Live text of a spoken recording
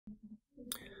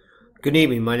Good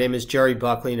evening. My name is Jerry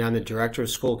Buckley, and I'm the Director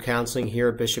of School Counseling here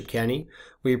at Bishop Kenny.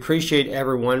 We appreciate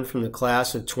everyone from the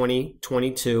class of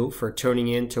 2022 for tuning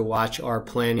in to watch our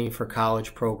Planning for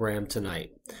College program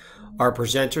tonight. Our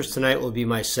presenters tonight will be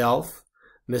myself,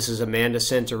 Mrs. Amanda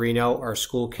Santorino, our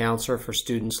school counselor for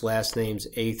students' last names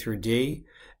A through D,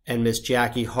 and Miss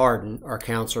Jackie Harden, our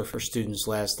counselor for students'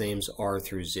 last names R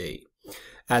through Z.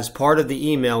 As part of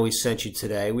the email we sent you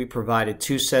today, we provided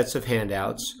two sets of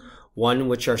handouts, one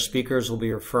which our speakers will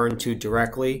be referring to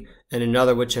directly, and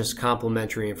another which has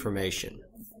complementary information.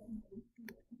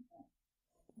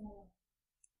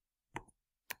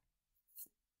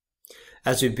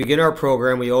 As we begin our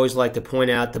program, we always like to point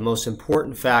out the most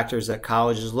important factors that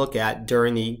colleges look at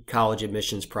during the college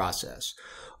admissions process.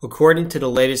 According to the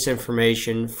latest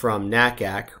information from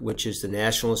NACAC, which is the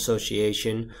National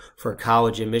Association for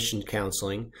College Admission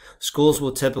Counseling, schools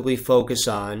will typically focus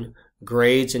on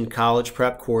grades in college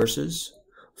prep courses,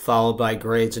 followed by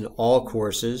grades in all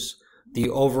courses, the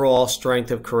overall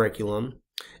strength of curriculum,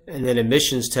 and then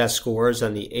admissions test scores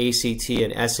on the ACT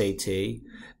and SAT,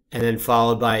 and then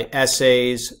followed by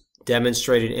essays,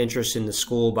 demonstrated interest in the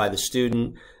school by the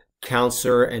student,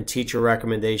 counselor and teacher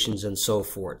recommendations, and so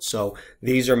forth. So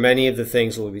these are many of the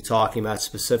things we'll be talking about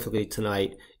specifically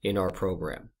tonight in our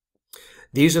program.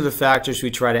 These are the factors we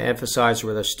try to emphasize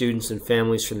with our students and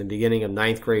families from the beginning of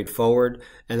 9th grade forward,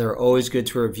 and they're always good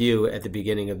to review at the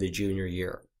beginning of the junior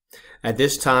year. At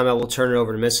this time, I will turn it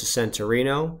over to Mrs.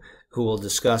 Santorino, who will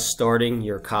discuss starting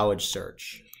your college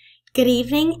search. Good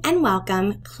evening and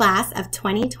welcome, class of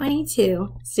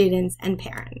 2022 students and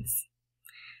parents.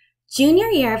 Junior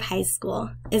year of high school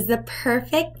is the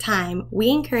perfect time we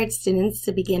encourage students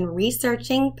to begin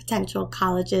researching potential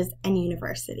colleges and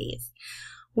universities.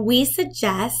 We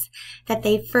suggest that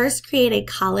they first create a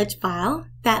college file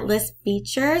that lists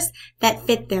features that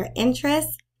fit their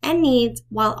interests and needs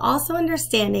while also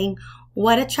understanding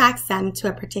what attracts them to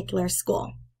a particular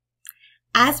school.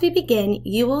 As we begin,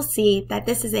 you will see that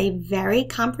this is a very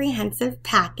comprehensive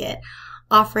packet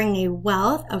offering a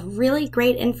wealth of really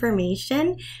great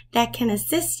information that can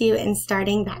assist you in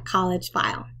starting that college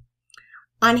file.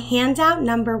 On handout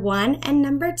number 1 and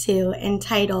number 2,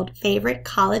 entitled Favorite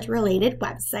College-Related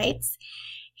Websites,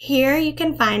 here you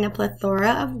can find a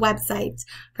plethora of websites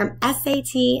from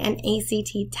SAT and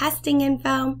ACT testing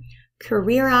info,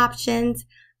 career options,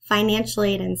 financial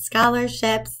aid and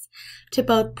scholarships, to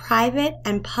both private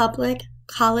and public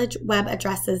college web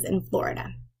addresses in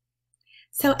Florida.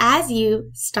 So as you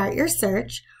start your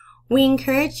search, we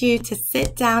encourage you to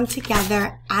sit down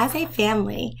together as a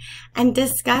family and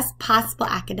discuss possible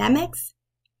academics,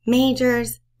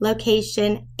 majors,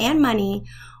 location, and money,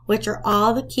 which are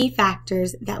all the key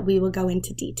factors that we will go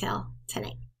into detail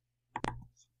tonight.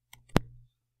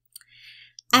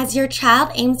 As your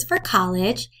child aims for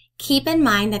college, keep in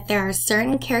mind that there are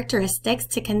certain characteristics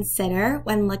to consider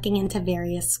when looking into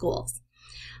various schools.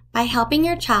 By helping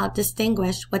your child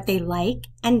distinguish what they like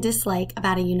and dislike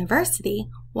about a university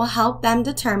will help them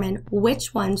determine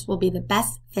which ones will be the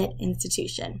best fit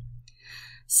institution.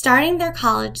 Starting their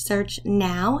college search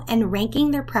now and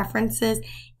ranking their preferences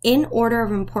in order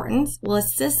of importance will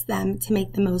assist them to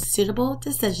make the most suitable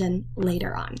decision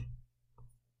later on.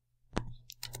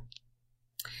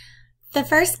 The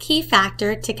first key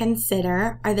factor to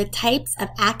consider are the types of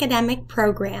academic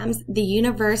programs the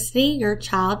university your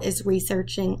child is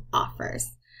researching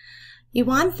offers. You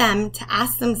want them to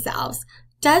ask themselves,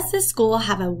 does the school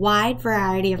have a wide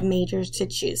variety of majors to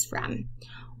choose from?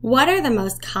 What are the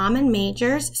most common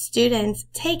majors students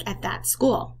take at that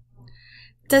school?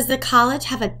 Does the college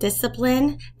have a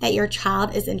discipline that your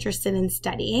child is interested in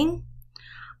studying?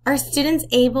 Are students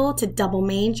able to double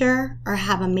major or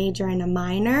have a major and a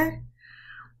minor?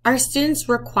 Are students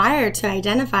required to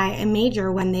identify a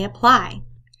major when they apply?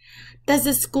 Does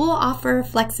the school offer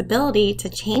flexibility to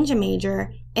change a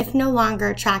major if no longer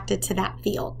attracted to that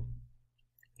field?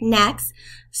 Next,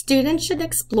 students should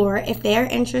explore if they are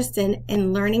interested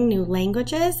in learning new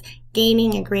languages,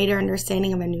 gaining a greater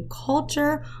understanding of a new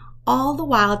culture, all the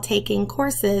while taking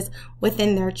courses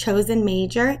within their chosen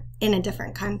major in a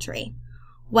different country.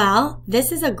 Well,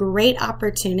 this is a great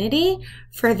opportunity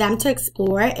for them to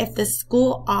explore if the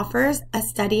school offers a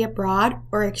study abroad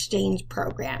or exchange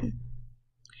program.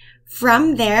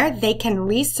 From there, they can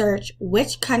research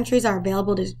which countries are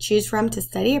available to choose from to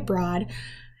study abroad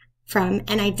from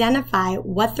and identify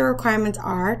what the requirements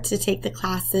are to take the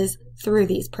classes through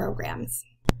these programs.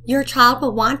 Your child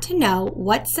will want to know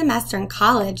what semester in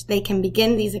college they can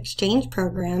begin these exchange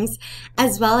programs,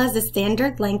 as well as the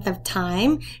standard length of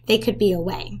time they could be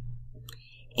away.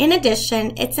 In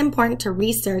addition, it's important to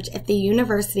research if the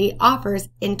university offers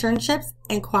internships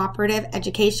and cooperative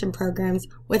education programs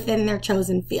within their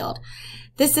chosen field.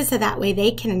 This is so that way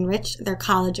they can enrich their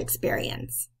college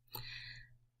experience.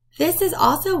 This is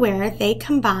also where they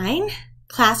combine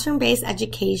classroom-based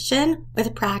education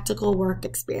with practical work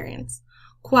experience.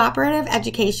 Cooperative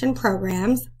education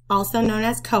programs, also known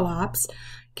as co-ops,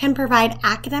 can provide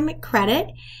academic credit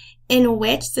in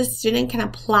which the student can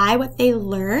apply what they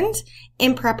learned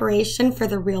in preparation for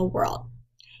the real world.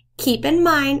 Keep in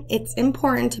mind, it's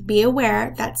important to be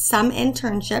aware that some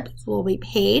internships will be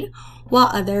paid while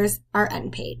others are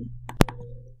unpaid.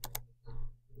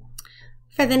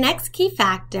 For the next key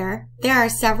factor, there are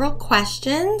several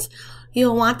questions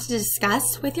you'll want to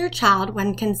discuss with your child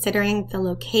when considering the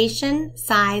location,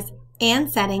 size,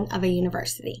 and setting of a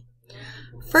university.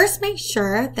 First, make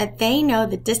sure that they know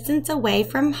the distance away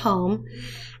from home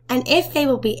and if they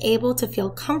will be able to feel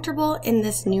comfortable in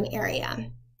this new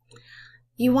area.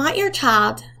 You want your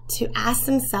child to ask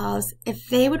themselves if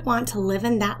they would want to live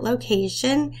in that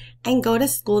location and go to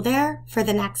school there for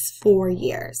the next 4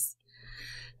 years.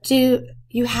 Do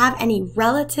you have any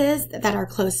relatives that are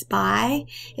close by?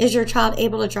 Is your child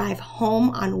able to drive home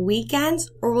on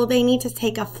weekends, or will they need to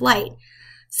take a flight?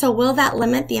 So will that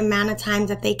limit the amount of times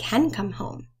that they can come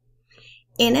home?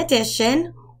 In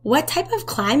addition, what type of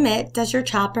climate does your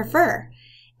child prefer?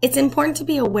 It's important to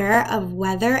be aware of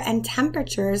weather and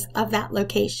temperatures of that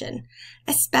location,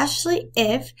 especially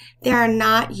if they are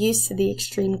not used to the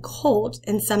extreme cold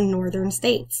in some northern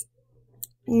states.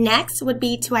 Next would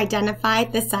be to identify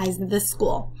the size of the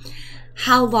school.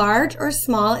 How large or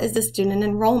small is the student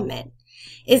enrollment?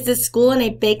 Is the school in a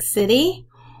big city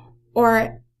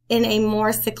or in a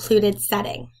more secluded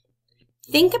setting?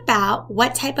 Think about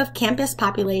what type of campus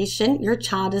population your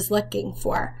child is looking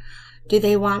for. Do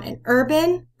they want an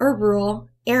urban or rural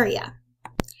area?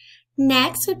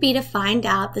 Next would be to find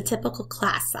out the typical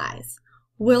class size.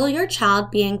 Will your child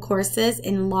be in courses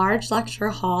in large lecture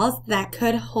halls that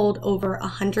could hold over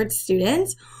 100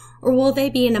 students, or will they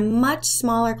be in a much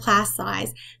smaller class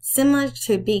size similar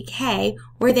to BK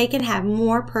where they can have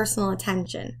more personal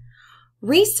attention?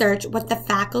 Research what the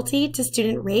faculty to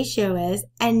student ratio is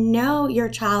and know your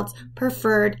child's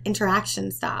preferred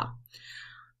interaction style.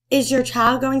 Is your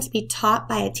child going to be taught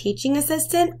by a teaching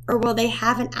assistant, or will they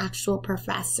have an actual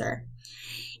professor?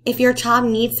 If your child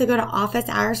needs to go to office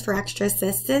hours for extra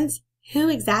assistance, who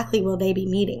exactly will they be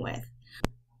meeting with?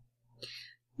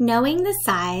 Knowing the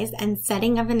size and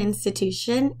setting of an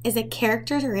institution is a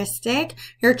characteristic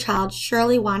your child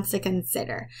surely wants to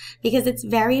consider, because it's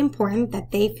very important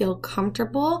that they feel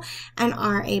comfortable and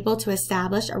are able to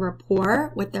establish a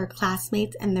rapport with their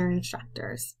classmates and their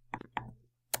instructors.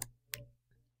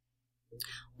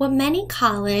 What many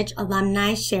college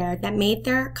alumni shared that made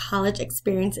their college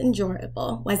experience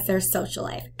enjoyable was their social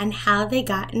life and how they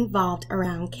got involved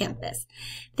around campus.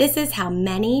 This is how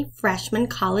many freshman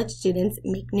college students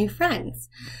make new friends.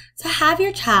 So have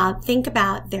your child think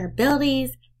about their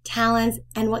abilities, talents,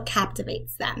 and what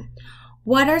captivates them.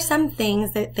 What are some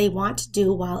things that they want to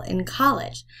do while in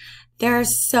college? There are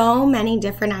so many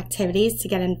different activities to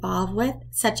get involved with,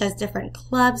 such as different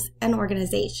clubs and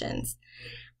organizations.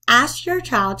 Ask your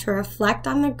child to reflect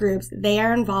on the groups they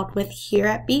are involved with here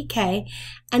at BK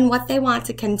and what they want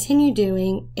to continue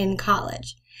doing in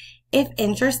college. If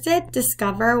interested,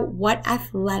 discover what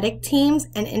athletic teams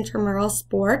and intramural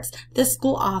sports the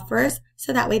school offers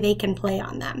so that way they can play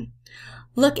on them.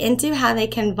 Look into how they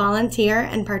can volunteer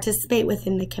and participate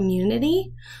within the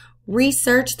community.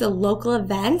 Research the local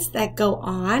events that go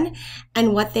on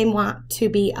and what they want to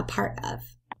be a part of.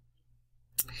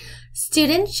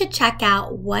 Students should check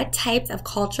out what types of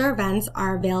culture events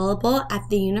are available at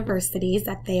the universities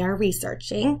that they are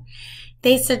researching.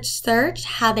 They should search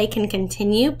how they can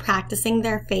continue practicing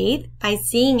their faith by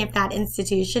seeing if that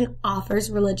institution offers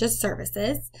religious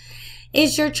services.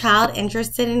 Is your child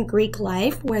interested in Greek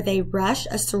life where they rush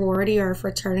a sorority or a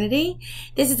fraternity?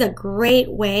 This is a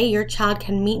great way your child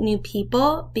can meet new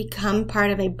people, become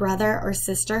part of a brother or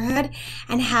sisterhood,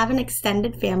 and have an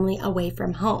extended family away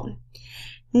from home.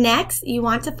 Next, you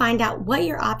want to find out what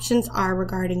your options are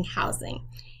regarding housing.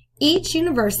 Each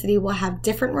university will have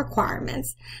different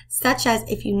requirements, such as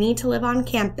if you need to live on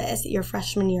campus your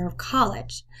freshman year of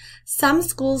college. Some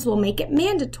schools will make it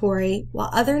mandatory, while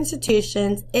other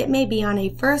institutions, it may be on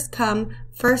a first-come,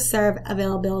 first-served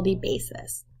availability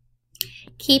basis.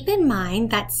 Keep in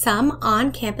mind that some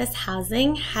on-campus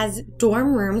housing has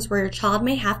dorm rooms where your child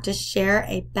may have to share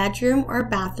a bedroom or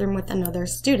bathroom with another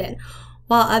student,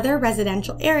 while other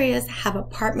residential areas have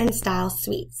apartment-style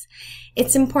suites.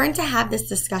 It's important to have this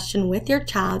discussion with your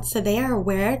child so they are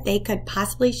aware they could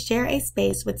possibly share a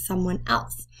space with someone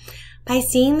else. By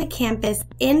seeing the campus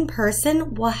in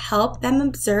person will help them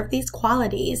observe these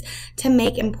qualities to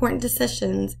make important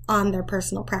decisions on their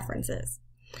personal preferences.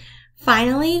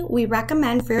 Finally, we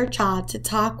recommend for your child to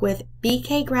talk with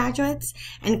BK graduates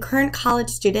and current college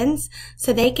students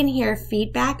so they can hear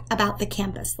feedback about the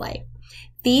campus life.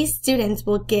 These students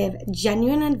will give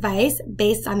genuine advice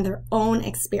based on their own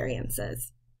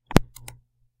experiences.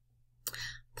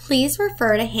 Please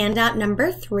refer to handout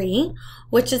number 3,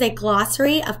 which is a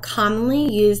glossary of commonly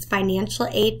used financial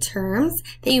aid terms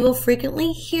that you will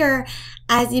frequently hear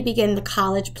as you begin the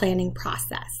college planning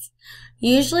process.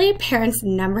 Usually, parents'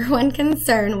 number one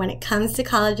concern when it comes to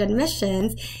college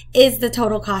admissions is the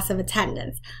total cost of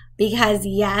attendance, because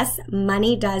yes,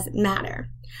 money does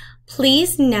matter.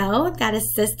 Please know that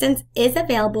assistance is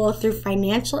available through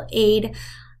financial aid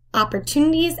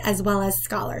opportunities as well as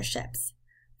scholarships.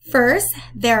 First,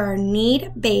 there are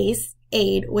need-based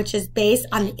aid, which is based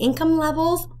on the income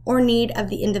levels or need of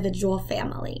the individual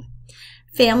family.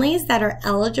 Families that are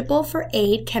eligible for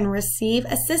aid can receive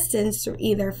assistance through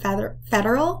either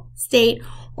federal, state,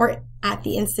 or at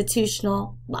the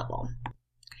institutional level.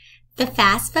 The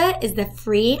FAFSA is the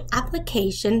free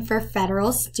application for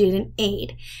federal student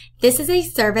aid. This is a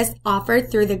service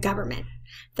offered through the government.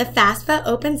 The FAFSA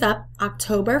opens up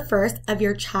October 1st of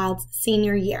your child's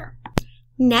senior year.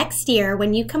 Next year,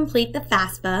 when you complete the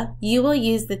FAFSA, you will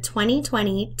use the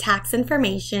 2020 tax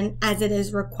information as it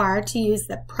is required to use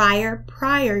the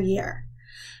prior year.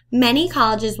 Many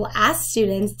colleges will ask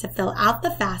students to fill out the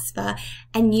FAFSA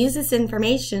and use this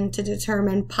information to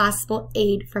determine possible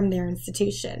aid from their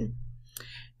institution.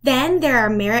 Then there are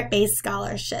merit-based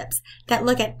scholarships that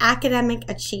look at academic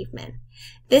achievement.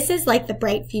 This is like the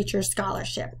Bright Future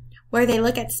Scholarship, where they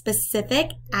look at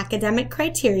specific academic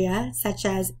criteria such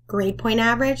as grade point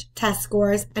average, test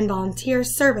scores, and volunteer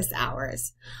service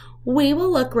hours. We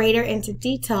will look greater into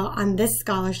detail on this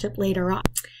scholarship later on.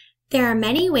 There are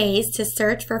many ways to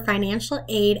search for financial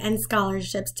aid and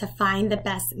scholarships to find the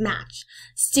best match.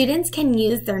 Students can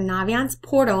use their Naviance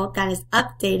portal that is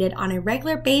updated on a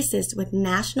regular basis with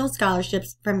national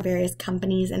scholarships from various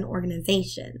companies and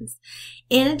organizations.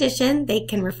 In addition, they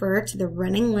can refer to the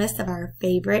running list of our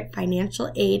favorite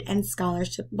financial aid and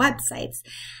scholarship websites,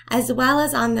 as well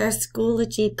as on their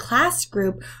Schoology class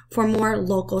group for more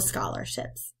local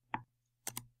scholarships.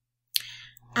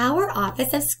 Our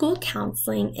Office of School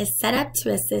Counseling is set up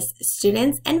to assist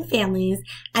students and families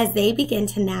as they begin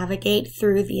to navigate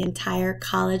through the entire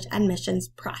college admissions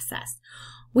process.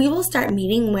 We will start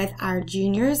meeting with our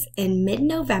juniors in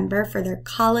mid-November for their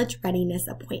college readiness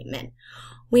appointment.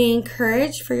 We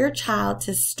encourage for your child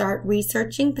to start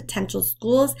researching potential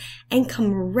schools and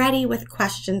come ready with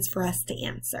questions for us to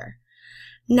answer.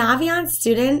 Naviance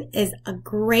Student is a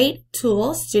great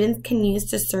tool students can use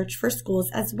to search for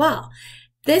schools as well.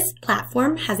 This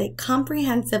platform has a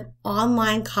comprehensive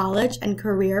online college and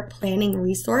career planning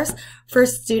resource for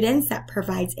students that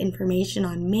provides information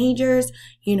on majors,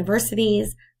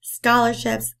 universities,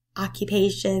 scholarships,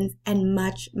 occupations, and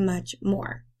much, much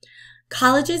more.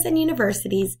 Colleges and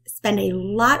universities spend a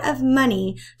lot of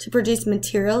money to produce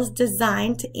materials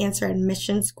designed to answer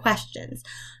admissions questions.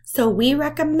 So we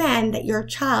recommend that your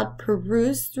child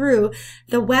peruse through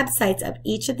the websites of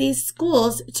each of these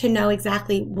schools to know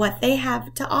exactly what they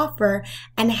have to offer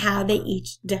and how they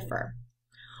each differ.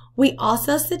 We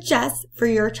also suggest for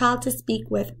your child to speak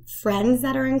with friends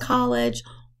that are in college,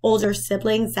 older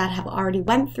siblings that have already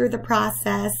went through the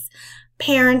process,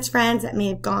 parents, friends that may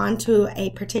have gone to a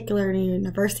particular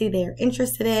university they are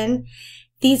interested in.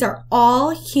 These are all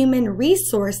human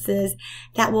resources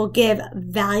that will give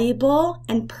valuable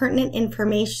and pertinent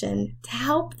information to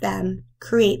help them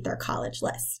create their college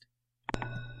list.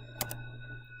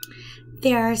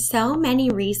 There are so many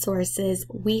resources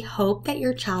we hope that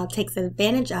your child takes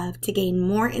advantage of to gain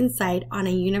more insight on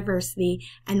a university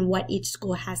and what each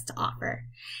school has to offer.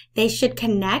 They should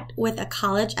connect with a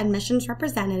college admissions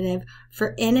representative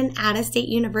for in and out-of-state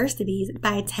universities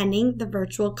by attending the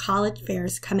virtual college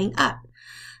fairs coming up.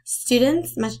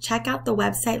 Students must check out the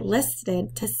website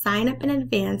listed to sign up in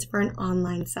advance for an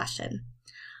online session.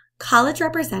 College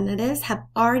representatives have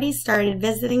already started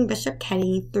visiting Bishop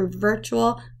Kenny through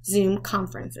virtual Zoom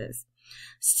conferences.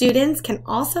 Students can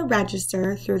also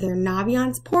register through their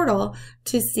Naviance portal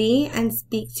to see and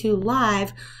speak to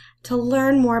live to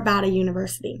learn more about a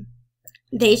university.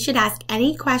 They should ask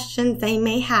any questions they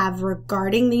may have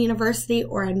regarding the university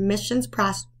or admissions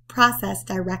process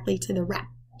directly to the rep.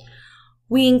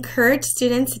 We encourage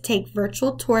students to take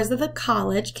virtual tours of the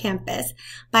college campus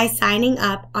by signing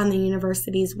up on the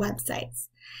university's websites,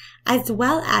 as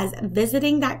well as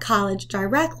visiting that college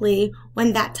directly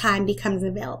when that time becomes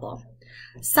available.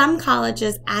 Some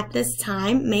colleges at this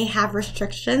time may have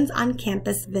restrictions on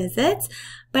campus visits,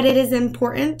 but it is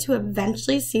important to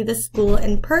eventually see the school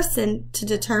in person to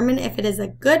determine if it is a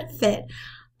good fit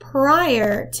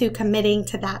prior to committing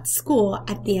to that school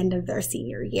at the end of their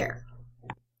senior year.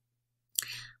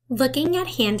 Looking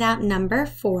at handout number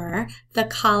 4, the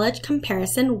college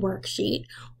comparison worksheet,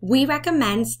 we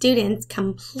recommend students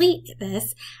complete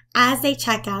this as they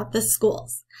check out the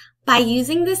schools. By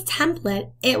using this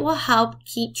template, it will help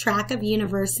keep track of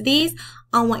universities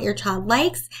on what your child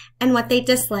likes and what they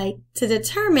dislike to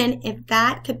determine if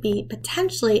that could be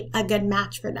potentially a good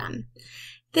match for them.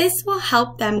 This will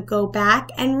help them go back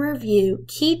and review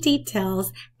key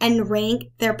details and rank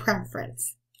their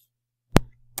preference.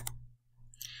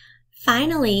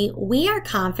 Finally, we are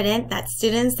confident that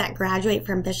students that graduate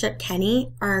from Bishop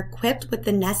Kenny are equipped with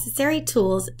the necessary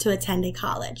tools to attend a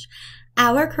college.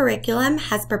 Our curriculum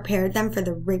has prepared them for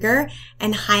the rigor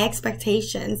and high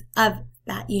expectations of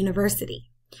that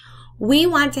university. We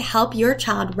want to help your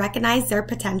child recognize their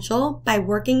potential by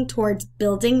working towards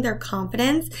building their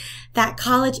confidence that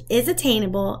college is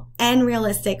attainable and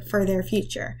realistic for their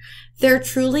future. There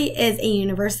truly is a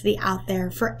university out there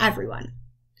for everyone.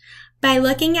 By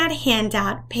looking at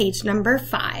handout page number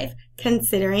 5,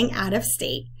 considering out of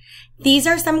state, these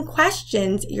are some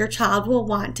questions your child will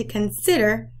want to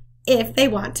consider if they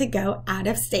want to go out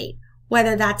of state,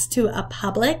 whether that's to a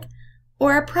public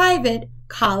or a private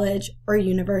college or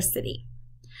university.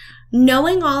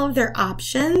 Knowing all of their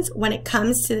options when it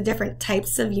comes to the different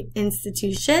types of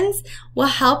institutions will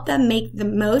help them make the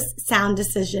most sound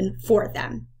decision for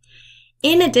them.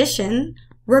 In addition,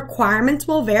 requirements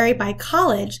will vary by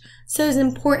college, so it's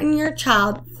important your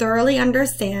child thoroughly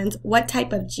understands what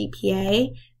type of GPA,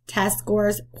 test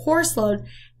scores, course load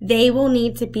they will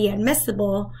need to be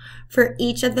admissible for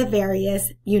each of the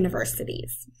various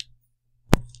universities.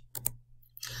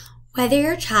 Whether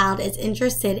your child is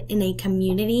interested in a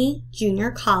community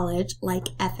junior college like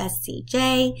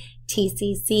FSCJ,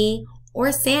 TCC,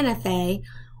 or Santa Fe,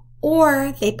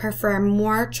 or they prefer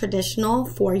more traditional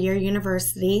four-year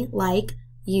university like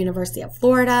University of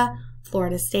Florida,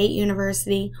 Florida State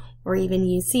University, or even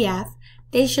UCF,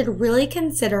 they should really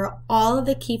consider all of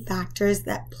the key factors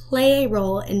that play a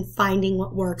role in finding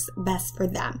what works best for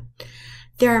them.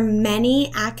 There are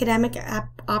many academic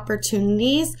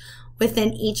opportunities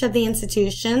within each of the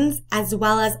institutions, as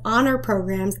well as honor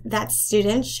programs that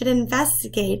students should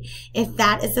investigate if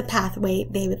that is the pathway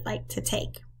they would like to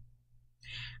take.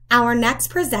 Our next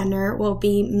presenter will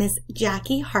be Ms.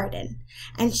 Jackie Harden,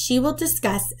 and she will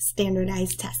discuss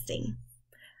standardized testing.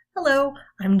 Hello,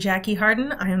 I'm Jackie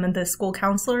Harden. I am the school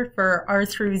counselor for R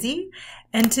through Z,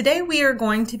 and today we are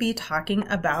going to be talking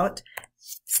about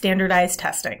standardized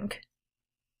testing.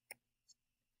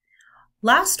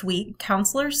 Last week,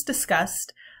 counselors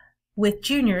discussed with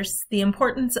juniors the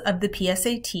importance of the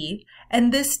PSAT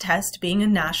and this test being a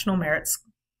National Merit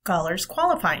Scholars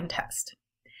qualifying test.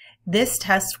 This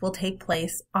test will take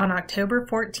place on October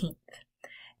 14th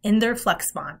in their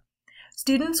Flexbond.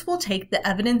 Students will take the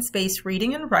evidence-based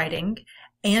reading and writing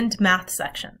and math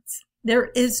sections. There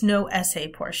is no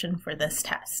essay portion for this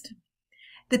test.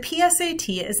 The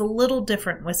PSAT is a little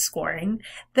different with scoring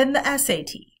than the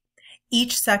SAT.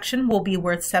 Each section will be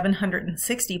worth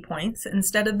 760 points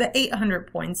instead of the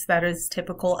 800 points that is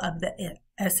typical of the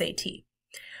SAT.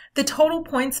 The total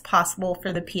points possible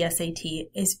for the PSAT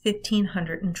is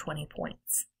 1,520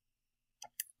 points.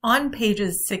 On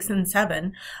pages 6 and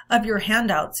 7 of your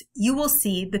handouts, you will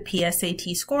see the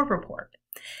PSAT score report.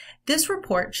 This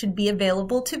report should be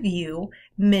available to view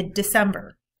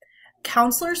mid-December.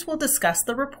 Counselors will discuss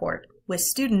the report with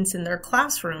students in their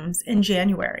classrooms in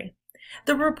January.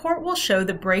 The report will show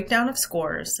the breakdown of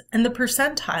scores and the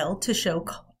percentile to show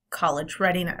college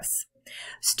readiness.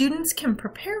 Students can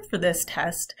prepare for this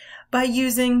test by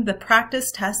using the practice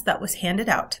test that was handed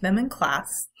out to them in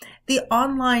class, the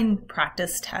online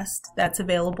practice test that's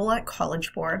available at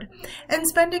College Board, and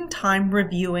spending time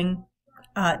reviewing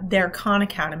their Khan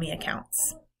Academy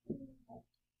accounts.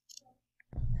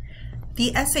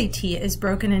 The SAT is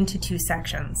broken into two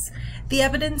sections, the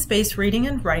evidence-based reading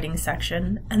and writing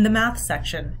section and the math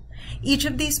section. Each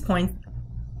of these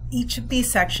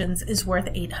sections is worth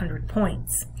 800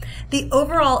 points. The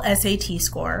overall SAT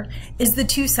score is the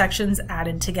two sections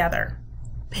added together.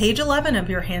 Page 11 of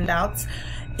your handouts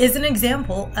is an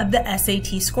example of the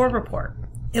SAT score report.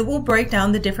 It will break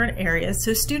down the different areas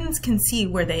so students can see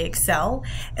where they excel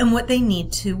and what they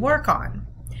need to work on.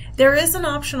 There is an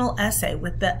optional essay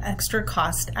with the extra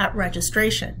cost at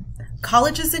registration.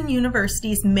 Colleges and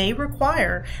universities may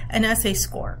require an essay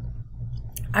score.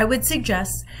 I would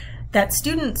suggest that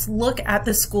students look at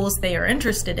the schools they are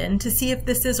interested in to see if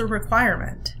this is a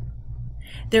requirement.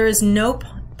 There is no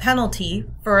penalty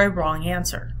for a wrong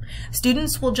answer.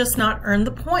 Students will just not earn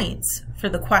the points for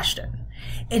the question.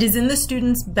 It is in the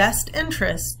student's best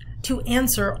interest to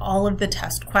answer all of the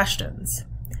test questions.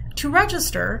 To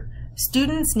register,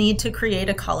 students need to create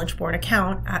a College Board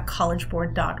account at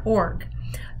collegeboard.org.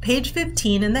 Page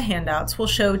 15 in the handouts will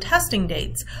show testing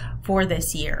dates for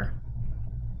this year.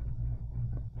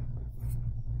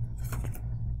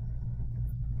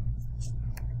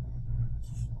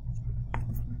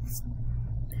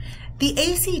 The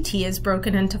ACT is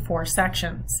broken into 4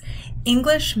 sections: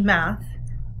 English, Math,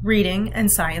 Reading,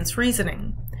 and Science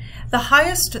Reasoning. The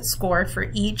highest score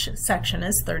for each section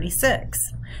is 36.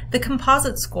 The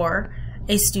composite score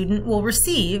a student will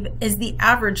receive is the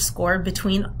average score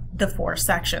between the 4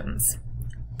 sections.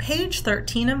 Page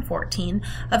 13 and 14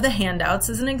 of the handouts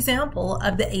is an example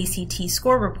of the ACT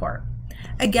score report.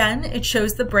 Again, it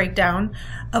shows the breakdown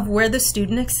of where the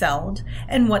student excelled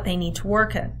and what they need to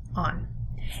work on.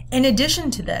 In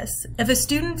addition to this, if a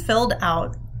student filled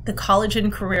out the college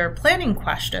and career planning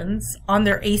questions on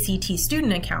their ACT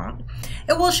student account,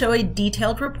 it will show a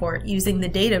detailed report using the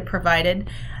data provided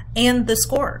and the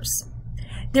scores.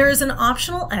 There is an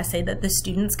optional essay that the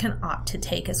students can opt to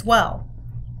take as well.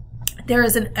 There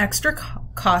is an extra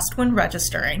cost when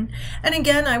registering, and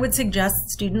again, I would suggest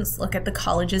students look at the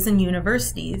colleges and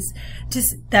universities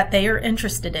that they are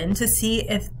interested in to see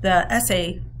if the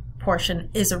essay portion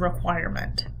is a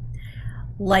requirement.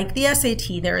 Like the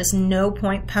SAT, there is no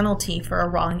point penalty for a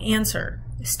wrong answer.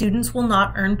 Students will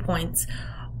not earn points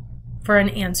for an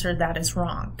answer that is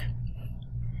wrong.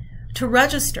 To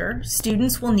register,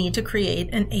 students will need to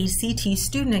create an ACT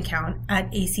student account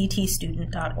at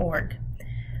actstudent.org.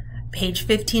 Page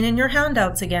 15 in your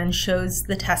handouts again shows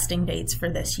the testing dates for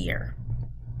this year.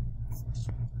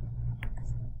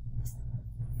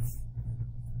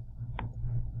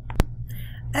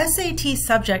 SAT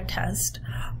subject tests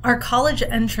are college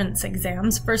entrance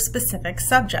exams for specific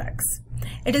subjects.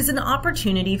 It is an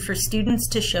opportunity for students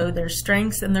to show their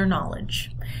strengths and their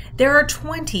knowledge. There are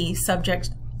 20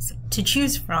 subjects to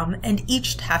choose from, and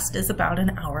each test is about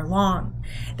an hour long.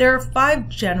 There are 5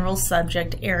 general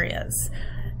subject areas,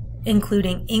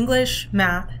 including English,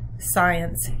 Math,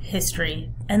 Science,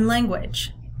 History, and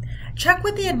Language. Check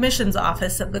with the admissions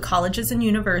office of the colleges and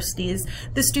universities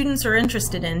the students are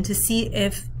interested in to see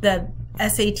if the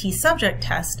SAT subject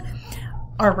tests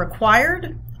are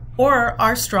required or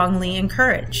are strongly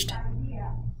encouraged.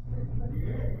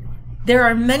 There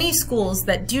are many schools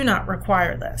that do not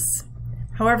require this.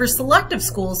 However, selective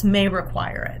schools may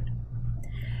require it.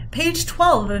 Page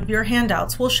 12 of your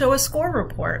handouts will show a score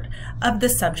report of the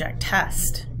subject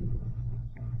test.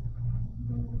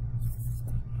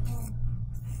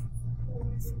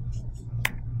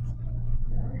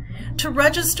 To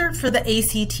register for the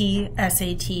ACT,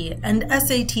 SAT, and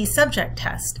SAT subject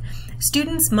test,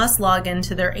 students must log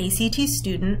into their ACT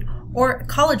student or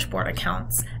College Board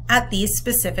accounts at these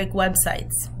specific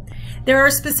websites. There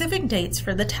are specific dates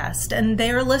for the test, and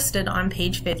they are listed on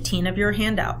page 15 of your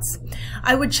handouts.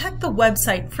 I would check the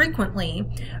website frequently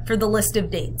for the list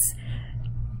of dates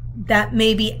that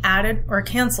may be added or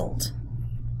canceled.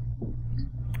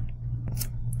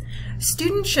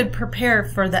 Students should prepare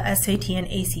for the SAT and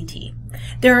ACT.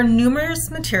 There are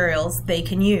numerous materials they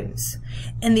can use.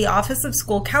 In the Office of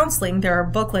School Counseling, there are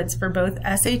booklets for both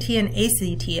SAT and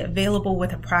ACT available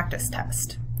with a practice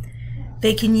test.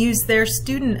 They can use their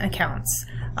student accounts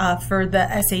for the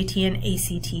SAT and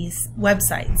ACT's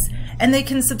websites, and they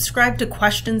can subscribe to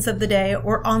questions of the day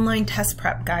or online test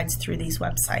prep guides through these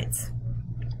websites.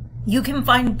 You can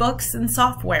find books and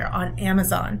software on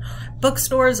Amazon,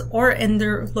 bookstores, or in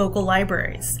their local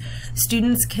libraries.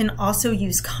 Students can also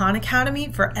use Khan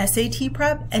Academy for SAT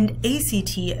prep and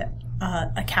ACT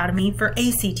Academy for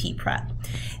ACT prep.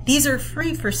 These are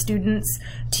free for students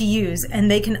to use, and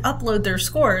they can upload their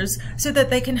scores so that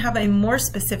they can have a more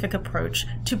specific approach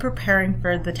to preparing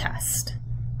for the test.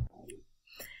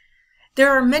 There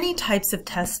are many types of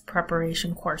test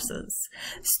preparation courses.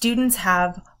 Students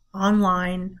have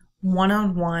online,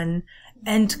 one-on-one,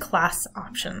 and class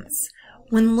options.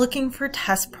 When looking for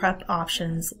test prep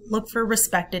options, look for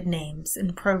respected names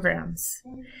and programs.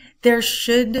 There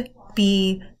should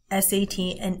be SAT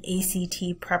and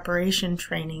ACT preparation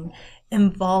training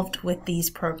involved with these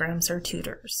programs or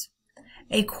tutors.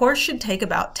 A course should take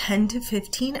about 10 to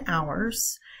 15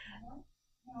 hours.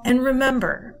 And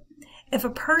remember, if a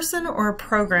person or a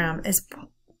program is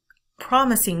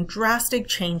promising drastic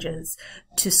changes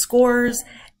to scores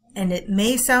and it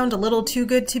may sound a little too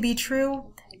good to be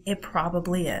true, it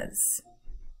probably is.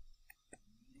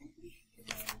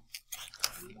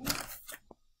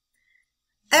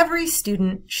 Every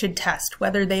student should test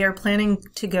whether they are planning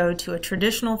to go to a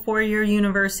traditional four-year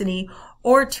university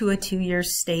or to a two-year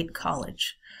state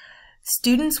college.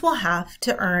 Students will have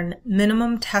to earn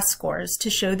minimum test scores to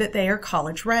show that they are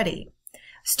college ready.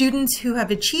 Students who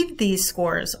have achieved these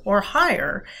scores or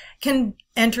higher can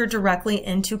enter directly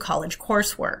into college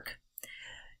coursework.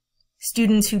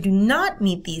 Students who do not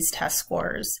meet these test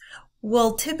scores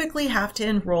will typically have to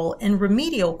enroll in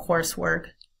remedial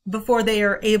coursework before they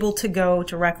are able to go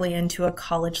directly into a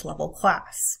college-level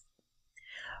class.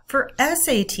 For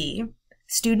SAT,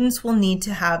 students will need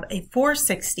to have a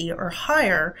 460 or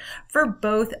higher for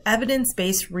both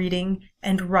evidence-based reading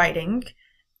and writing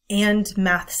and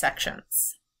math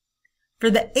sections.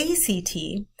 For the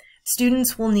ACT,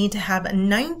 students will need to have a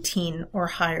 19 or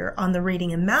higher on the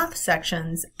reading and math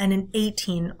sections and an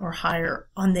 18 or higher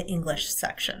on the English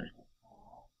section.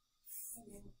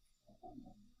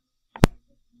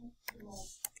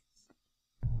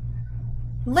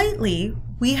 Lately,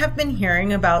 we have been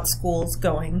hearing about schools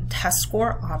going test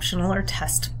score optional or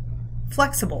test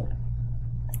flexible.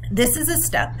 This is a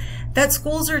step that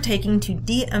schools are taking to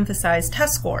de-emphasize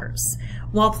test scores,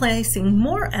 while placing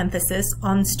more emphasis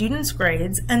on students'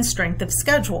 grades and strength of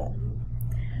schedule.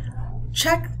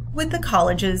 Check with the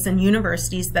colleges and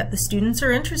universities that the students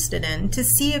are interested in to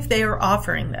see if they are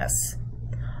offering this.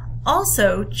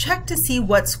 Also, check to see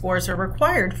what scores are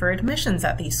required for admissions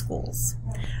at these schools.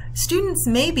 Students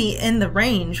may be in the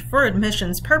range for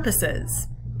admissions purposes.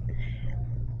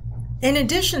 In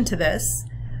addition to this,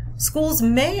 schools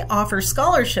may offer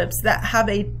scholarships that have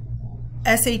a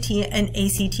SAT and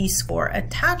ACT score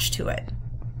attached to it.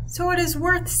 So it is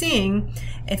worth seeing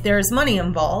if there is money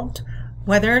involved,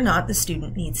 whether or not the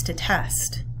student needs to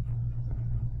test.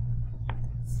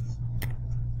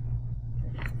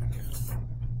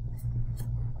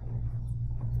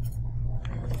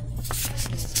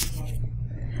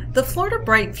 The Florida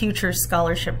Bright Futures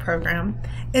Scholarship Program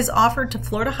is offered to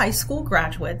Florida high school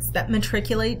graduates that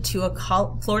matriculate to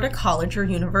a Florida college or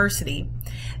university.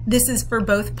 This is for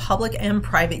both public and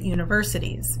private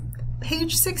universities.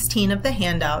 Page 16 of the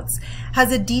handouts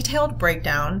has a detailed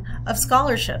breakdown of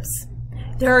scholarships.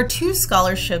 There are 2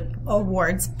 scholarship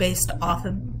awards based off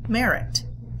of merit.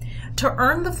 To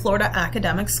earn the Florida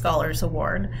Academic Scholars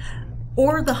Award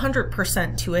or the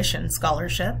 100% tuition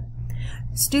scholarship,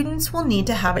 students will need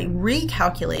to have a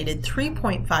recalculated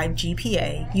 3.5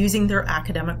 GPA using their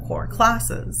academic core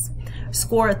classes,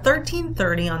 score a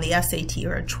 1330 on the SAT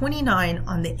or a 29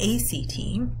 on the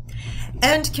ACT,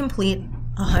 and complete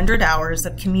 100 hours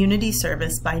of community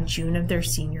service by June of their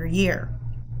senior year.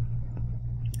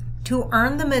 To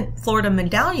earn the Florida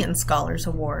Medallion Scholars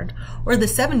Award or the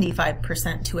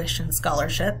 75% tuition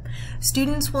scholarship,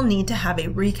 students will need to have a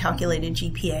recalculated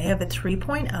GPA of a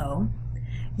 3.0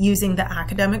 using the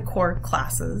academic core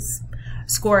classes,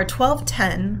 score a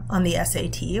 1210 on the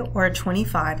SAT or a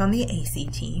 25 on the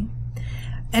ACT,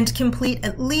 and complete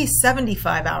at least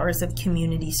 75 hours of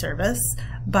community service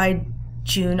by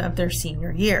June of their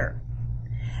senior year.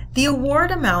 The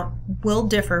award amount will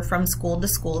differ from school to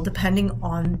school depending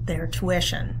on their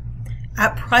tuition.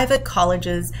 At private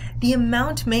colleges, the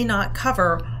amount may not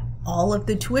cover all of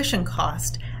the tuition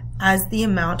cost, as the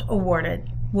amount awarded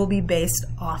will be based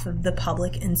off of the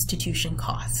public institution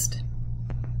cost.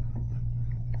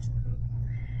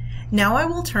 Now I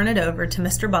will turn it over to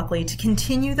Mr. Buckley to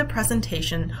continue the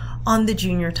presentation on the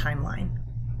junior timeline.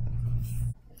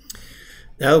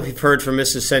 Now we've heard from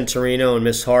Mrs. Centurino and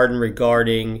Ms. Harden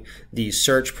regarding the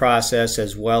search process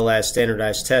as well as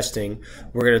standardized testing.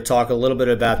 We're going to talk a little bit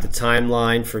about the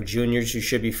timeline for juniors you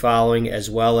should be following, as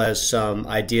well as some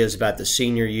ideas about the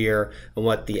senior year and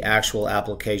what the actual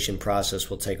application process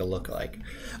will take a look like.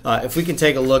 If we can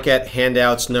take a look at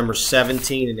handouts number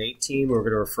 17 and 18, we're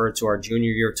going to refer to our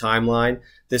junior year timeline.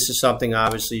 This is something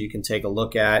obviously you can take a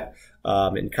look at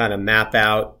and kind of map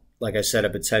out, like I said, a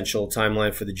potential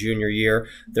timeline for the junior year.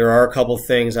 There are a couple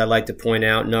things I'd like to point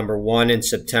out. Number one, in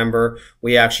September,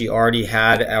 we actually already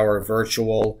had our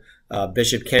virtual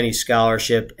Bishop Kenny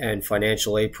Scholarship and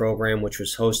Financial Aid Program, which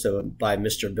was hosted by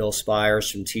Mr. Bill Spires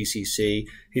from TCC.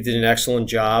 He did an excellent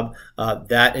job.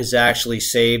 That is actually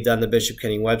saved on the Bishop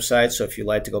Kenny website, so if you'd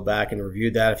like to go back and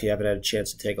review that, if you haven't had a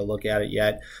chance to take a look at it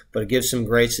yet. But it gives some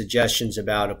great suggestions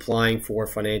about applying for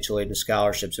financial aid and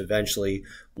scholarships eventually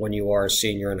when you are a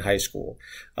senior in high school.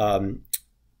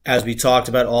 As we talked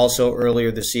about also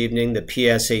earlier this evening, the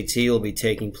PSAT will be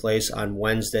taking place on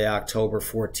Wednesday, October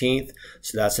 14th.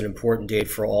 So that's an important date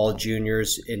for all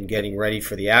juniors in getting ready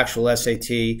for the actual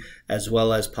SAT, as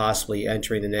well as possibly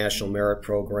entering the National Merit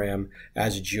Program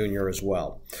as a junior as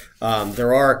well.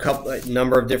 There are a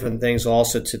number of different things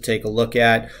also to take a look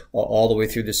at all the way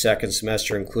through the second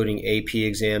semester, including AP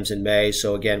exams in May.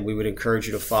 So again, we would encourage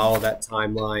you to follow that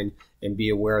timeline and be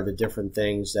aware of the different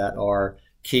things that are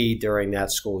key during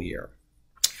that school year.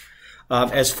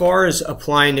 As far as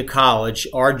applying to college,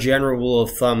 our general rule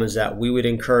of thumb is that we would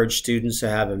encourage students to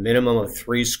have a minimum of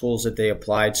 3 schools that they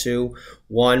apply to.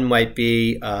 One might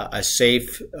be a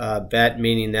safe bet,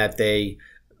 meaning that they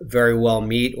very well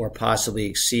meet or possibly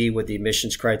exceed what the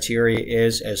admissions criteria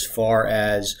is as far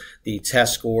as the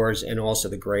test scores and also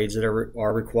the grades that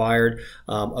are required.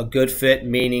 A good fit,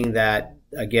 meaning that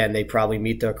again, they probably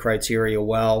meet the criteria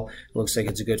well. It looks like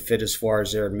it's a good fit as far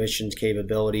as their admissions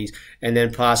capabilities. And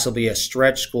then possibly a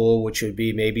stretch school, which would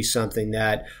be maybe something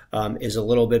that is a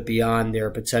little bit beyond their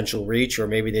potential reach, or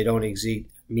maybe they don't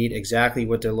meet exactly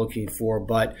what they're looking for,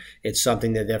 but it's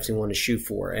something they definitely want to shoot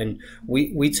for. And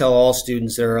we tell all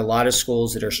students there are a lot of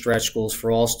schools that are stretch schools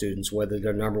for all students, whether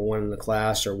they're #1 in the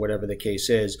class or whatever the case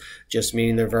is, just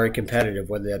meaning they're very competitive,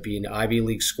 whether that be an Ivy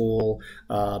League school,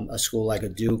 a school like a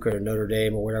Duke or a Notre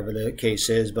Dame or whatever the case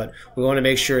is. But we want to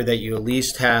make sure that you at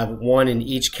least have one in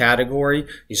each category.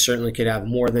 You certainly could have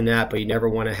more than that, but you never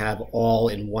want to have all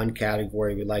in one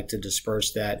category. We like to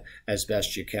disperse that as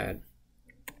best you can.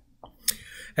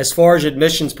 As far as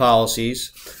admissions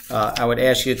policies, I would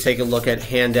ask you to take a look at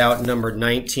handout number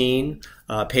 19,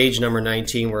 page number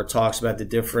 19, where it talks about the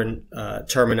different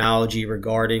terminology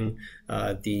regarding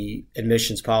the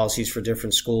admissions policies for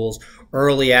different schools.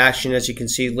 Early action, as you can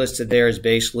see listed there, is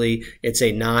basically, it's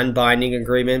a non-binding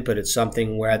agreement, but it's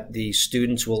something where the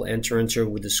students will enter into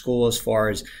with the school as far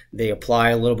as they apply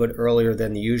a little bit earlier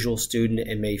than the usual student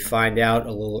and may find out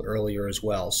a little earlier as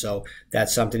well. So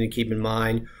that's something to keep in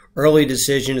mind. Early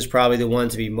decision is probably the one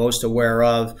to be most aware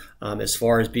of as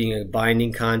far as being a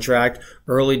binding contract.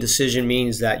 Early decision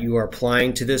means that you are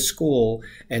applying to this school,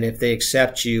 and if they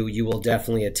accept you, you will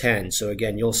definitely attend. So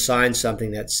again, you'll sign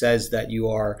something that says that you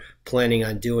are planning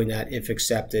on doing that if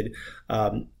accepted.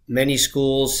 Many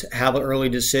schools have an early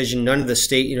decision. None of the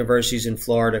state universities in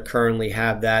Florida currently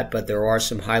have that, but there are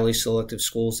some highly selective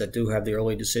schools that do have the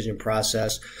early decision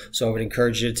process. So I would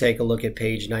encourage you to take a look at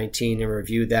page 19 and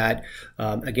review that.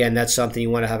 Again, that's something you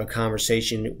want to have a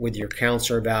conversation with your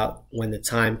counselor about when the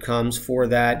time comes for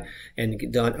that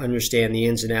and understand the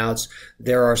ins and outs.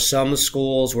 There are some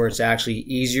schools where it's actually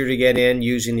easier to get in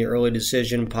using the early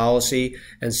decision policy,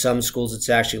 and some schools it's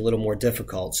actually a little more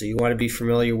difficult. So you want to be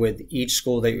familiar with each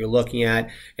school that you're looking at,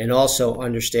 and also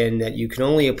understand that you can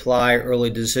only apply early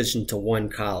decision to one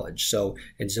college. So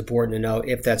it's important to know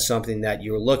if that's something that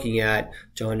you're looking at,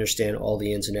 to understand all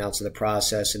the ins and outs of the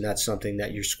process, and that's something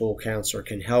that your school counselor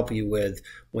can help you with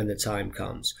when the time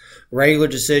comes. Regular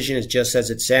decision is just as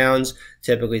it sounds.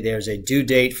 Typically there's a due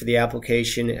date for the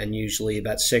application, and usually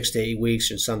about 6 to 8 weeks,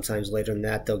 and sometimes later than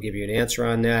that they'll give you an answer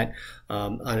on that,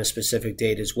 on a specific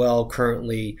date as well.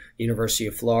 Currently, University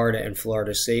of Florida and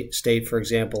Florida State, for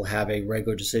example, have a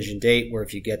regular decision date where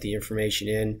if you get the information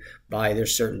in by their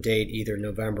certain date, either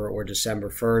November or December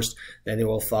 1st, then they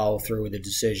will follow through with a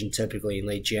decision typically in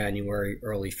late January,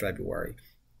 early February.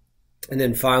 And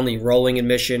then finally, rolling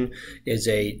admission is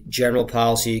a general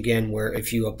policy, again, where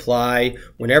if you apply,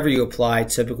 whenever you apply,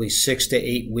 typically 6 to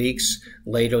 8 weeks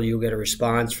later, you'll get a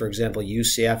response. For example,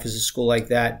 UCF is a school like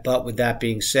that. But with that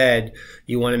being said,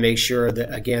 you want to make sure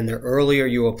that, again, the earlier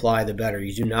you apply, the better.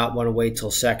 You do not want to wait till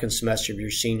second semester of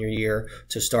your senior year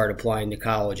to start applying to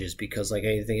colleges, because like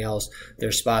anything else,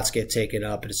 their spots get taken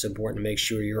up, and it's important to make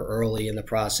sure you're early in the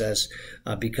process,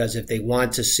 because if they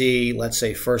want to see, let's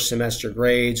say, first semester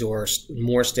grades or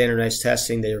more standardized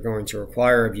testing they are going to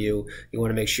require of you, you want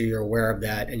to make sure you're aware of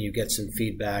that and you get some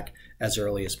feedback as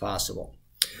early as possible.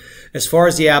 As far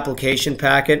as the application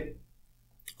packet,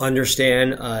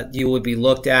 understand you will be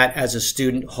looked at as a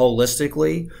student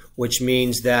holistically, which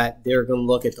means that they're going to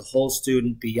look at the whole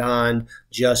student beyond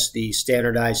just the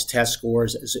standardized test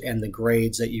scores and the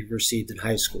grades that you've received in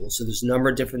high school. So there's a number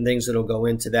of different things that will go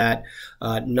into that.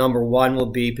 Number one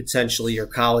will be potentially your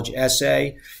college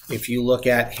essay. If you look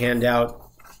at handout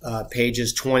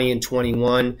pages 20 and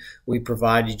 21, we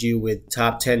provided you with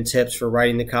top 10 tips for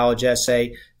writing the college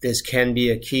essay. This can be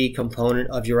a key component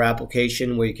of your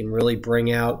application where you can really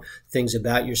bring out things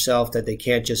about yourself that they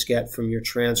can't just get from your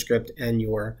transcript and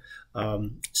your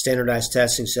standardized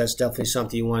testing. So that's definitely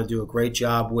something you want to do a great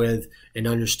job with and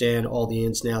understand all the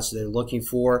ins and outs that they're looking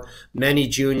for. Many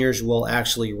juniors will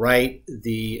actually write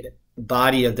the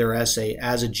body of their essay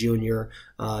as a junior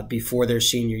before their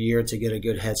senior year to get a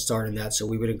good head start in that. So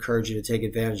we would encourage you to take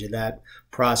advantage of that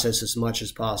process as much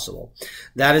as possible.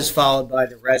 That is followed by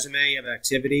the resume of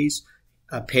activities.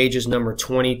 Pages number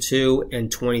 22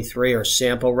 and 23 are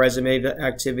sample resume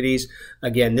activities.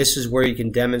 Again, this is where you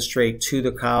can demonstrate to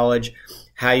the college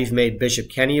how you've made Bishop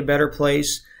Kenny a better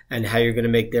place and how you're going to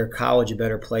make their college a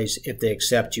better place if they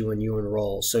accept you and you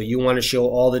enroll. So you want to show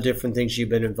all the different things you've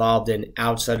been involved in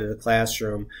outside of the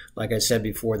classroom, like I said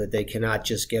before, that they cannot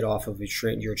just get off of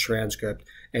your transcript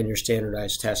and your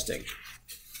standardized testing.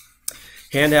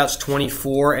 Handouts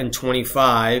 24 and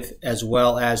 25, as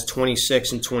well as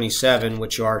 26 and 27,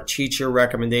 which are teacher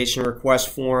recommendation request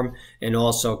form and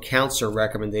also counselor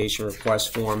recommendation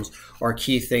request forms, are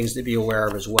key things to be aware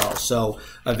of as well. So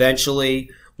eventually,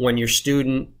 when your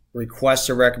student requests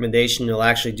a recommendation, you'll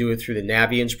actually do it through the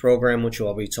Naviance program, which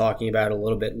we'll be talking about a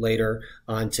little bit later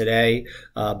on today.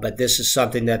 But this is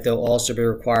something that they'll also be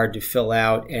required to fill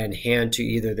out and hand to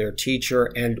either their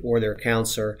teacher and or their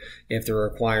counselor if they're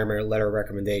requiring a letter of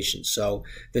recommendation. So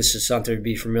this is something to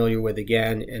be familiar with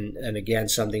again, and again,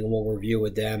 something we'll review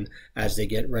with them as they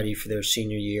get ready for their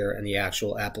senior year and the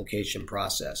actual application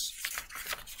process.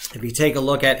 If you take a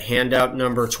look at handout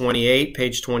number 28,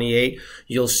 page 28,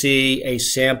 you'll see a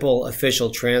sample official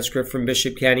transcript from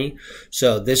Bishop Kenny.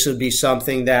 So this would be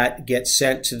something that gets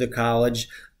sent to the college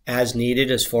as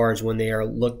needed as far as when they are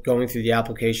going through the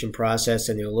application process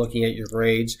and they're looking at your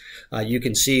grades. You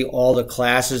can see all the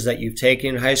classes that you've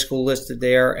taken in high school listed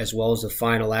there, as well as the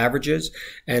final averages,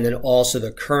 and then also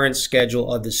the current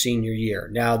schedule of the senior year.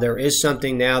 Now, there is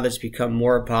something now that's become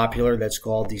more popular that's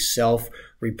called the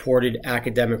self-reported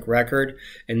academic record,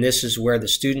 and this is where the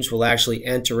students will actually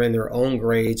enter in their own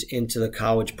grades into the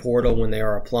college portal when they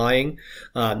are applying.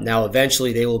 Now,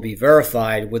 eventually they will be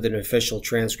verified with an official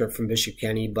transcript from Bishop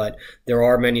Kenny, but there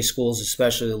are many schools,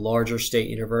 especially the larger state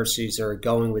universities, that are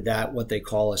going with that, what they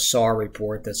call a SAR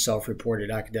report, that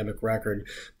self-reported academic record.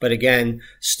 But again,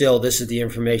 still, this is the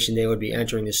information they would be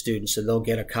entering the students, so they'll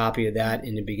get a copy of that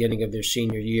in the beginning of their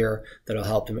senior year that'll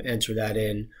help them enter that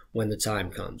in when the time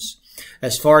comes.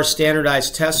 As far as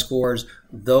standardized test scores,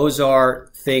 those are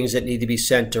things that need to be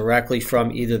sent directly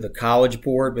from either the College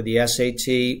Board with the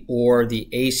SAT or the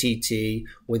ACT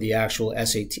with the actual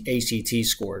ACT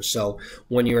scores. So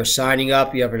when you're signing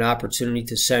up, you have an opportunity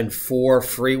to send 4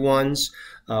 free ones.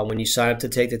 When you sign up to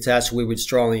take the test, we would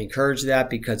strongly encourage that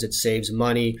because it saves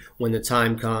money when the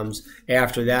time comes.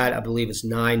 After that, I believe it's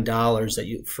 $9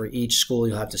 that for each school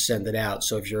you'll have to send it out.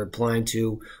 So if you're applying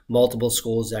to multiple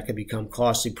schools, that can become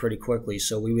costly pretty quickly.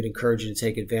 So we would encourage you to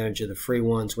take advantage of the free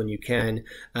ones when you can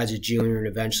as a junior and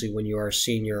eventually when you are a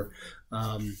senior,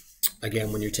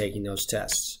 again, when you're taking those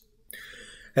tests.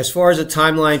 As far as a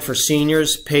timeline for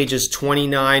seniors, pages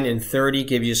 29 and 30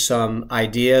 give you some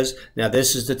ideas. Now,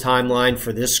 this is the timeline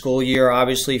for this school year,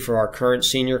 obviously, for our current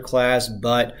senior class,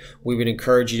 but we would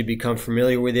encourage you to become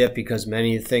familiar with it because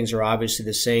many of the things are obviously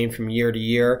the same from year to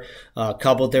year. A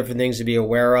couple of different things to be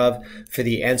aware of for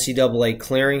the NCAA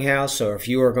clearinghouse. So if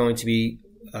you are going to be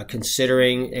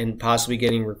considering and possibly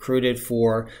getting recruited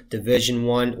for Division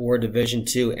I or Division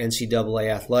II NCAA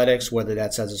athletics, whether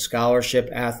that's as a scholarship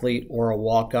athlete or a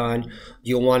walk-on,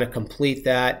 you'll want to complete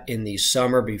that in the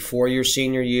summer before your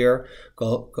senior year.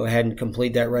 Go ahead and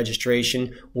complete that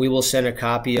registration. We will send a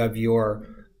copy of your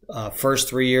first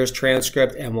 3 years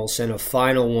transcript, and we'll send a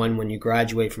final one when you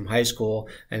graduate from high school,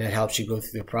 and that helps you go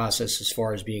through the process as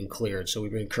far as being cleared. So we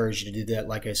would encourage you to do that,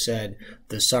 like I said,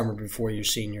 the summer before your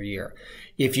senior year.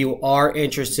 If you are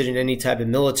interested in any type of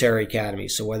military academy,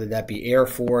 so whether that be Air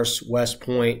Force, West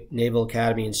Point, Naval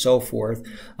Academy, and so forth,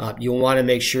 you'll want to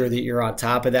make sure that you're on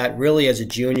top of that. Really, as a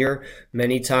junior,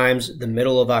 many times the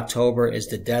middle of October is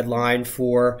the deadline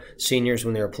for seniors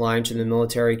when they're applying to the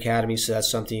military academy, so that's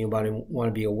something you want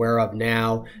to be aware of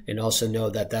now, and also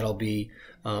know that that'll be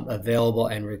available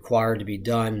and required to be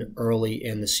done early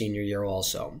in the senior year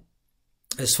also.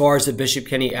 As far as the Bishop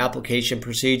Kenny application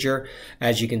procedure,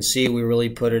 as you can see, we really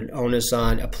put an onus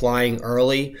on applying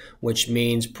early, which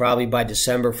means probably by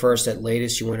December 1st at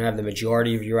latest, you want to have the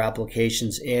majority of your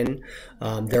applications in.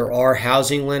 There are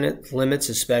housing limits,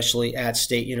 especially at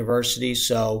state universities.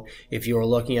 So if you are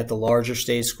looking at the larger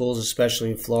state schools,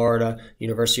 especially in Florida,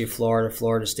 University of Florida,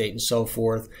 Florida State, and so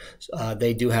forth,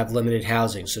 they do have limited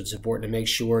housing. So it's important to make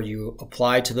sure you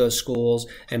apply to those schools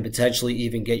and potentially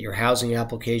even get your housing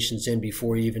applications in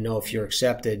before you even know if you're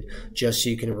accepted, just so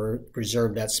you can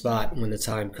reserve that spot when the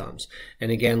time comes.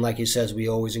 And again, like he says, we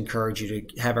always encourage you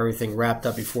to have everything wrapped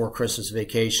up before Christmas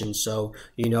vacation, so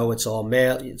you know it's all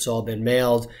been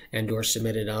mailed and or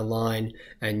submitted online,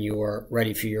 and you're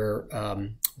ready for your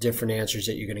different answers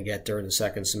that you're going to get during the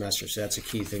second semester. So that's a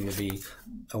key thing to be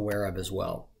aware of as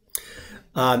well.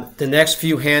 The next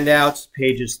few handouts,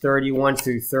 pages 31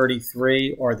 through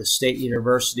 33, are the state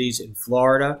universities in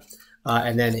Florida.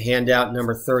 And then handout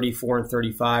number 34 and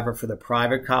 35 are for the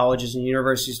private colleges and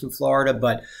universities in Florida.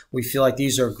 But we feel like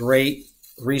these are great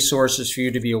resources for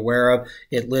you to be aware of.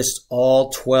 It lists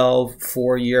all 12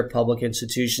 four-year public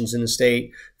institutions in the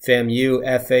state, FAMU,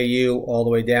 FAU, all the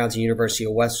way down to University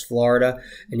of West Florida.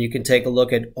 And you can take a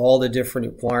look at all the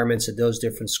different requirements that those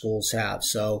different schools have.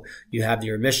 So you have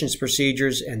your admissions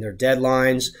procedures and their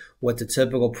deadlines, what the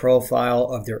typical profile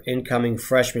of their incoming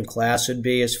freshman class would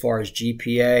be as far as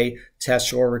GPA, test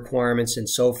score requirements, and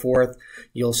so forth.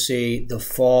 You'll see the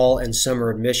fall and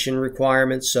summer admission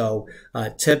requirements. So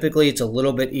typically it's a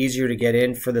little bit easier to get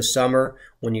in for the summer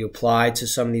when you apply to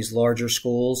some of these larger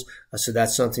schools. So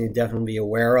that's something to definitely be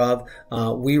aware of.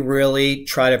 We really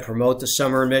try to promote the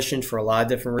summer admission for a lot of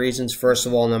different reasons. First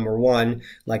of all, number one,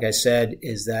 like I said,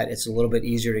 is that it's a little bit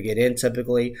easier to get in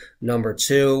typically. Number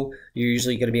two, you're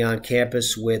usually going to be on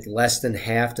campus with less than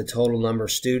half the total number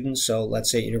of students. So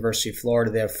let's say University of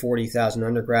Florida, they have 40,000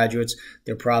 undergraduates.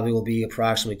 There probably will be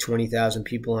approximately 20,000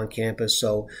 people on campus.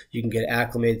 So you can get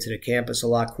acclimated to the campus a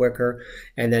lot quicker.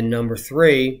 And then number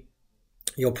three,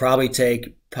 you'll probably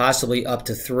take possibly up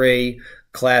to 3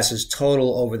 classes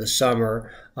total over the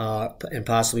summer, and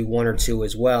possibly 1 or 2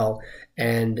 as well.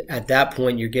 And at that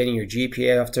point, you're getting your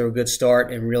GPA off to a good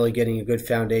start and really getting a good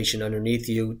foundation underneath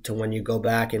you to when you go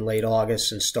back in late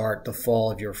August and start the fall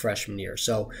of your freshman year.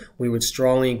 So we would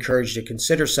strongly encourage you to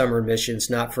consider summer admissions,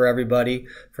 not for everybody,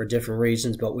 for different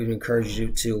reasons, but we'd encourage you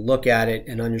to look at it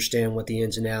and understand what the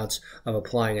ins and outs of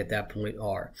applying at that point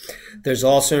are. There's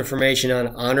also information on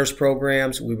honors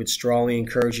programs. We would strongly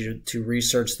encourage you to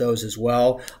research those as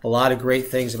well. A lot of great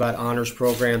things about honors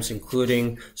programs,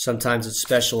 including sometimes it's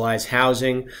specialized housing.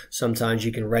 Sometimes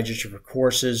you can register for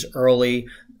courses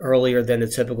earlier than the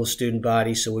typical student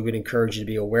body. So we would encourage you to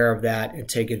be aware of that and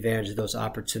take advantage of those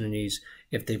opportunities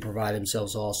if they provide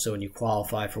themselves also and you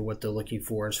qualify for what they're looking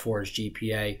for as far as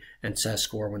GPA and test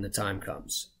score when the time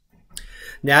comes.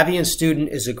 Navient Student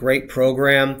is a great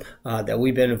program that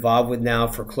we've been involved with now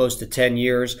for close to 10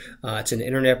 years. It's an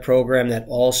internet program that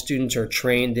all students are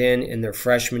trained in their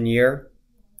freshman year.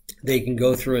 They can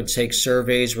go through and take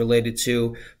surveys related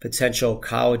to potential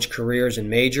college careers and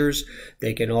majors.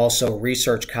 They can also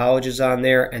research colleges on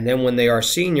there. And then when they are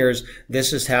seniors,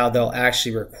 this is how they'll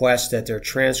actually request that their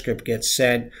transcript gets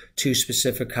sent to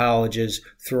specific colleges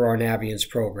through our Navient's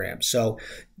program. So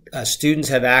students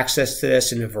have access to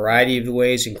this in a variety of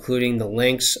ways, including the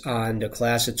links on the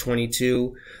Class of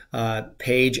 22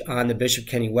 page on the Bishop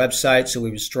Kenny website. So we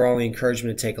would strongly encourage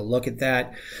them to take a look at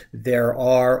that. There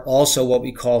are also what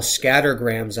we call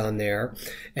scattergrams on there.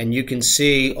 And you can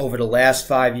see over the last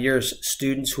 5 years,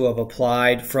 students who have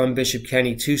applied from Bishop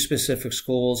Kenny to specific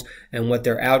schools and what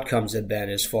their outcomes have been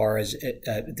as far as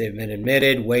they've been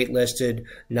admitted, waitlisted,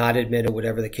 not admitted,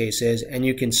 whatever the case is. And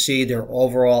you can see their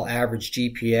overall average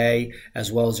GPA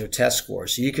as well as their test score.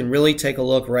 So you can really take a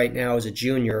look right now as a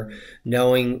junior,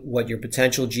 knowing what your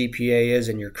potential GPA is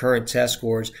and your current test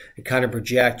scores, and kind of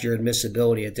project your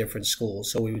admissibility at different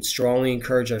schools. So we would strongly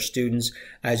encourage our students,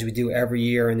 as we do every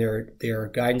year in their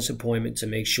guidance appointment, to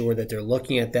make sure that they're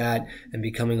looking at that and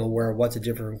becoming aware of what the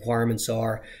different requirements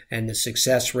are and the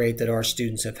success rate that our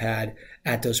students have had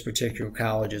at those particular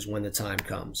colleges when the time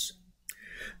comes.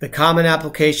 The Common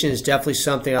Application is definitely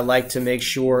something I'd like to make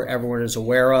sure everyone is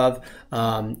aware of.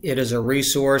 It is a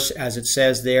resource, as it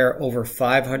says there. Over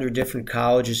 500 different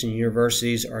colleges and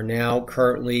universities are now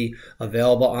currently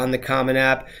available on the Common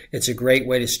App. It's a great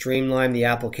way to streamline the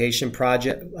application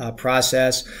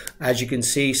process. As you can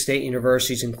see, state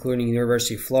universities, including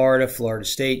University of Florida, Florida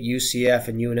State, UCF,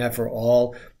 and UNF are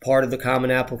all part of the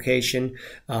Common Application.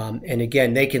 And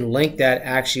again, they can link that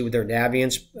actually with their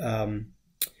Navient's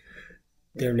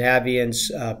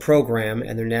Naviance program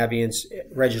and their Naviance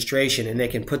registration, and they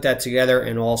can put that together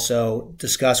and also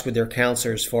discuss with their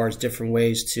counselor as far as different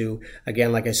ways to,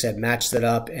 again, like I said, match that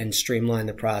up and streamline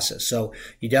the process. So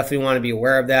you definitely want to be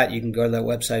aware of that. You can go to that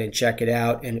website and check it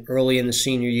out, and early in the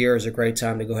senior year is a great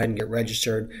time to go ahead and get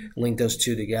registered, link those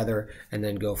two together, and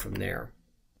then go from there.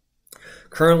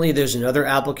 Currently, there's another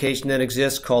application that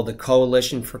exists called the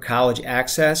Coalition for College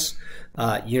Access.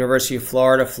 University of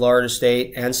Florida, Florida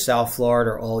State, and South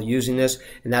Florida are all using this,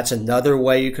 and that's another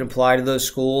way you can apply to those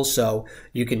schools. So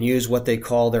you can use what they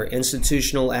call their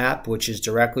institutional app, which is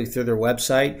directly through their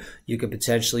website. You could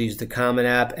potentially use the Common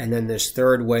App, and then this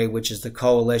third way, which is the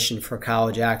Coalition for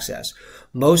College Access.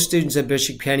 Most students at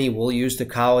Bishop Kenny will use the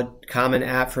Common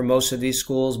App for most of these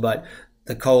schools, but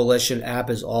the Coalition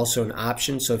app is also an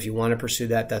option, so if you want to pursue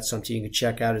that, that's something you can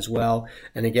check out as well.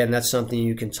 And again, that's something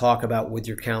you can talk about with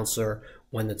your counselor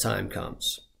when the time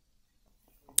comes.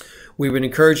 We would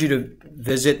encourage you to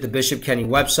visit the Bishop Kenny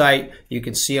website. You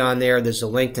can see on there's a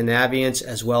link to Naviance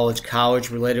as well as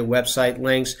college-related website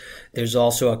links. There's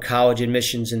also a college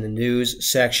admissions in the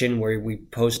news section where we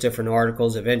post different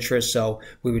articles of interest, so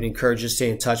we would encourage you to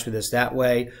stay in touch with us that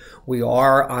way. We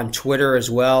are on Twitter as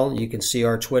well. You can see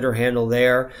our Twitter handle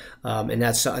there, and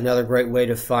that's another great way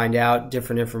to find out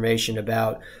different information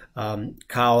about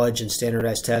college and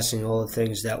standardized testing, all the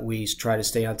things that we try to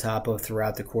stay on top of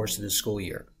throughout the course of the school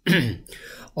year.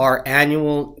 Our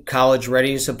annual college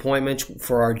readiness appointments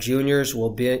for our juniors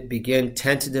will begin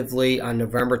tentatively on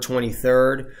November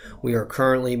 23rd. We are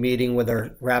currently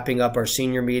wrapping up our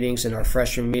senior meetings and our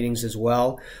freshman meetings as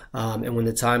well. And when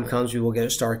the time comes, we will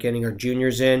start getting our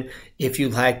juniors in. If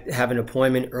you'd like to have an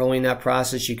appointment early in that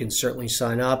process, you can certainly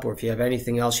sign up. Or if you have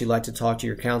anything else you'd like to talk to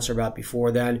your counselor about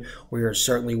before then, we are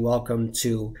certainly welcome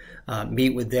to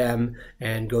meet with them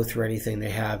and go through anything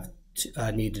they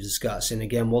need to discuss. And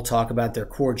again, we'll talk about their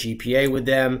core GPA with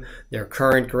them, their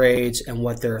current grades, and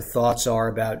what their thoughts are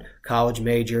about college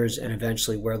majors and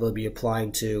eventually where they'll be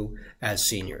applying to as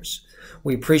seniors.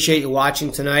 We appreciate you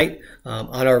watching tonight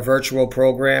on our virtual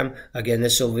program. Again,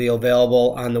 this will be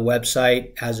available on the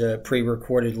website as a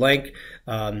pre-recorded link.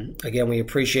 Again, we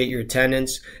appreciate your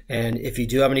attendance, and if you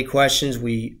do have any questions,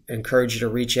 we encourage you to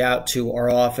reach out to our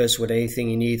office with anything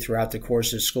you need throughout the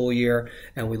course of the school year,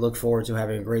 and we look forward to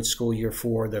having a great school year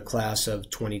for the class of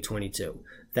 2022.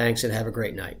 Thanks, and have a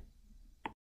great night.